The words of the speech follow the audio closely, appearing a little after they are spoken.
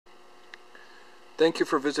Thank you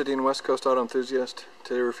for visiting West Coast Auto Enthusiast.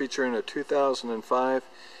 Today we're featuring a 2005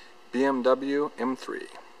 BMW M3.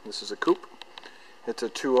 This is a coupe. It's a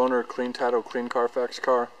two-owner, clean title, clean Carfax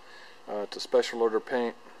car. It's a special order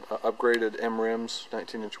paint, upgraded M rims,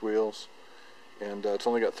 19-inch wheels, and it's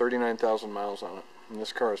only got 39,000 miles on it. And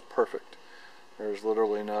this car is perfect. There's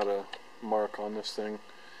literally not a mark on this thing.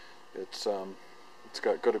 It's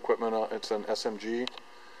got good equipment on. It's an SMG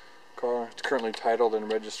car. It's currently titled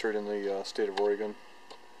and registered in the state of Oregon.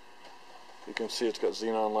 You can see it's got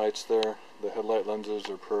xenon lights there. The headlight lenses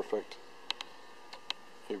are perfect.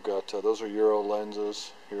 You've got those are Euro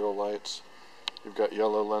lenses, Euro lights. You've got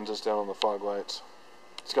yellow lenses down on the fog lights.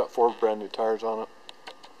 It's got 4 brand new tires on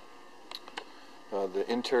it.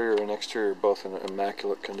 The interior and exterior are both in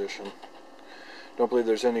immaculate condition. Don't believe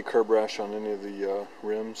there's any curb rash on any of the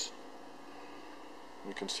rims.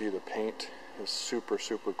 You can see the paint is super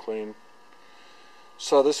clean.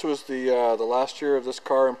 So this was the last year of this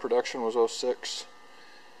car in production was 06.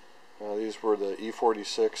 These were the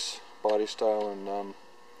E46 body style, and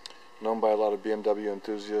known by a lot of BMW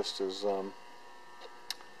enthusiasts as I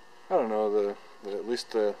don't know, at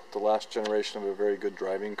least the last generation of a very good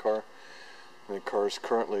driving car. The cars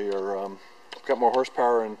currently are got more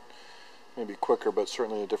horsepower and maybe quicker, but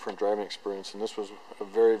certainly a different driving experience. And this was a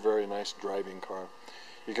very nice driving car.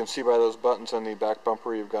 You can see by those buttons on the back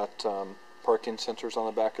bumper, you've got parking sensors on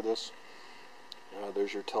the back of this.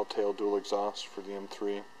 There's your telltale dual exhaust for the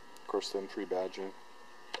M3. Of course, the M3 badging.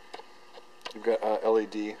 You've got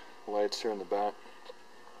LED lights here in the back.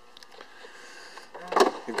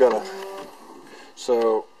 You've got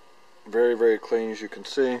so very clean, as you can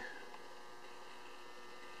see.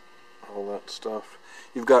 All that stuff.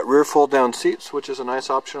 You've got rear fold-down seats, which is a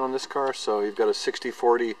nice option on this car. So you've got a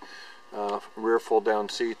 60/40 rear fold-down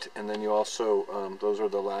seat, and then you also those are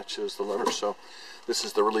the latches, the levers. So this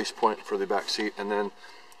is the release point for the back seat, and then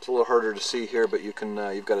it's a little harder to see here, but you can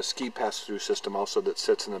you've got a ski pass-through system also that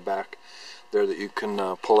sits in the back there that you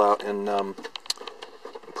can pull out and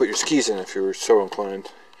put your skis in if you were so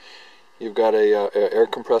inclined. You've got a air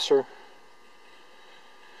compressor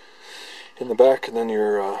in the back, and then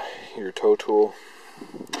your tow tool.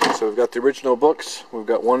 So we've got the original books. We've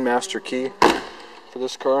got one master key for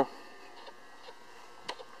this car.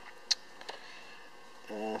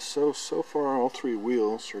 So far all 3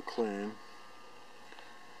 wheels are clean.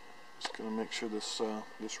 Just gonna make sure this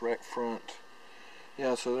right front.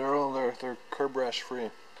 Yeah, so they're curb rash free.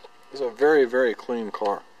 It's a very clean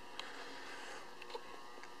car.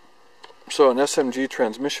 So an SMG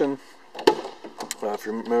transmission. If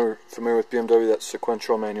you're familiar with BMW, that's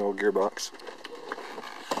sequential manual gearbox.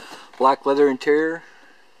 Black leather interior,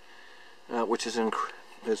 which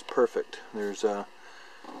is perfect. There's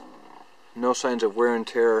no signs of wear and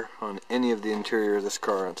tear on any of the interior of this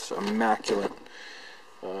car. It's immaculate.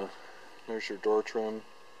 There's your door trim,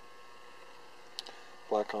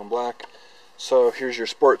 black on black. So here's your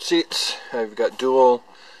sport seats. You've got dual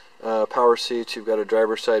power seats. You've got a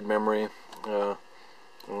driver's side memory. The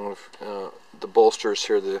bolsters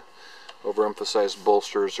here, the overemphasized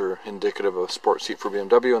bolsters, are indicative of a sport seat for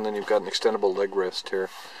BMW, and then you've got an extendable leg rest here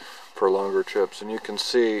for longer trips. And you can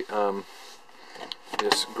see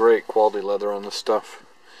this great quality leather on this stuff,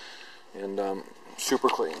 and super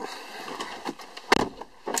clean.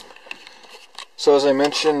 So as I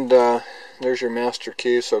mentioned, there's your master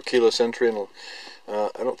key, so keyless entry, and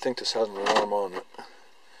I don't think this has an alarm on it.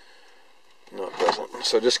 No, it doesn't.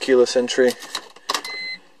 So just keyless entry,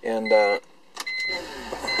 and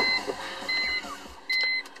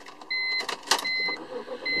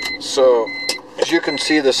so as you can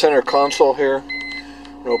see, the center console here.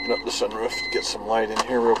 I'm gonna open up the sunroof to get some light in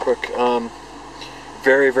here real quick.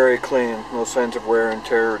 Very clean. No signs of wear and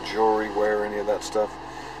tear, jewelry wear, any of that stuff.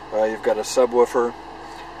 You've got a subwoofer.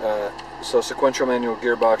 So sequential manual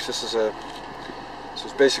gearbox. This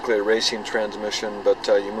is basically a racing transmission, but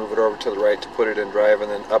you move it over to the right to put it in drive,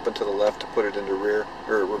 and then up and to the left to put it into rear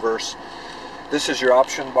or reverse. This is your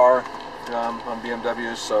option bar on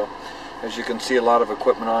BMWs. So as you can see, a lot of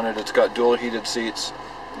equipment on it. It's got dual heated seats.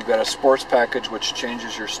 You've got a sports package which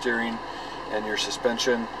changes your steering and your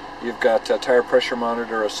suspension. You've got a tire pressure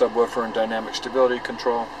monitor, a subwoofer, and dynamic stability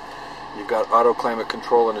control. You've got auto climate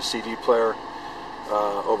control and a CD player.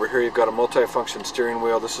 Over here you've got a multi-function steering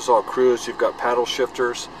wheel. This is all cruise. You've got paddle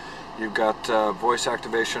shifters. You've got voice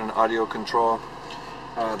activation and audio control.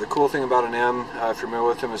 The cool thing about an M, if you're familiar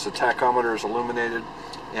with them, is the tachometer is illuminated,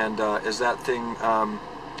 and as that thing,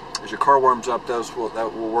 as your car warms up,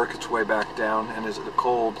 that will work its way back down, and as it's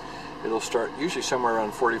cold, it'll start usually somewhere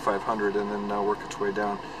around 4,500 and then work its way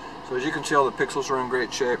down. So as you can see, all the pixels are in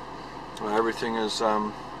great shape. Everything is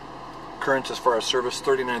current as far as service,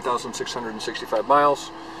 39,665 miles.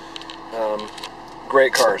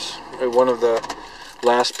 Great cars. One of the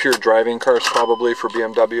last pure driving cars probably for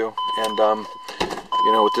BMW, and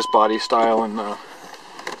you know, with this body style and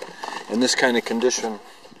in this kind of condition,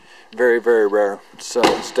 very, very rare.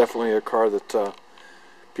 It's definitely a car that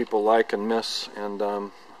people like and miss,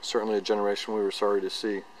 and certainly a generation we were sorry to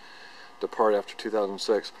see depart after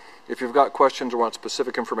 2006. If you've got questions or want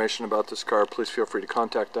specific information about this car, please feel free to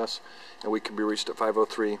contact us, and we can be reached at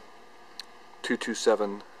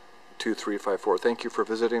 503-227-2354. Thank you for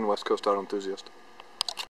visiting West Coast Auto Enthusiast.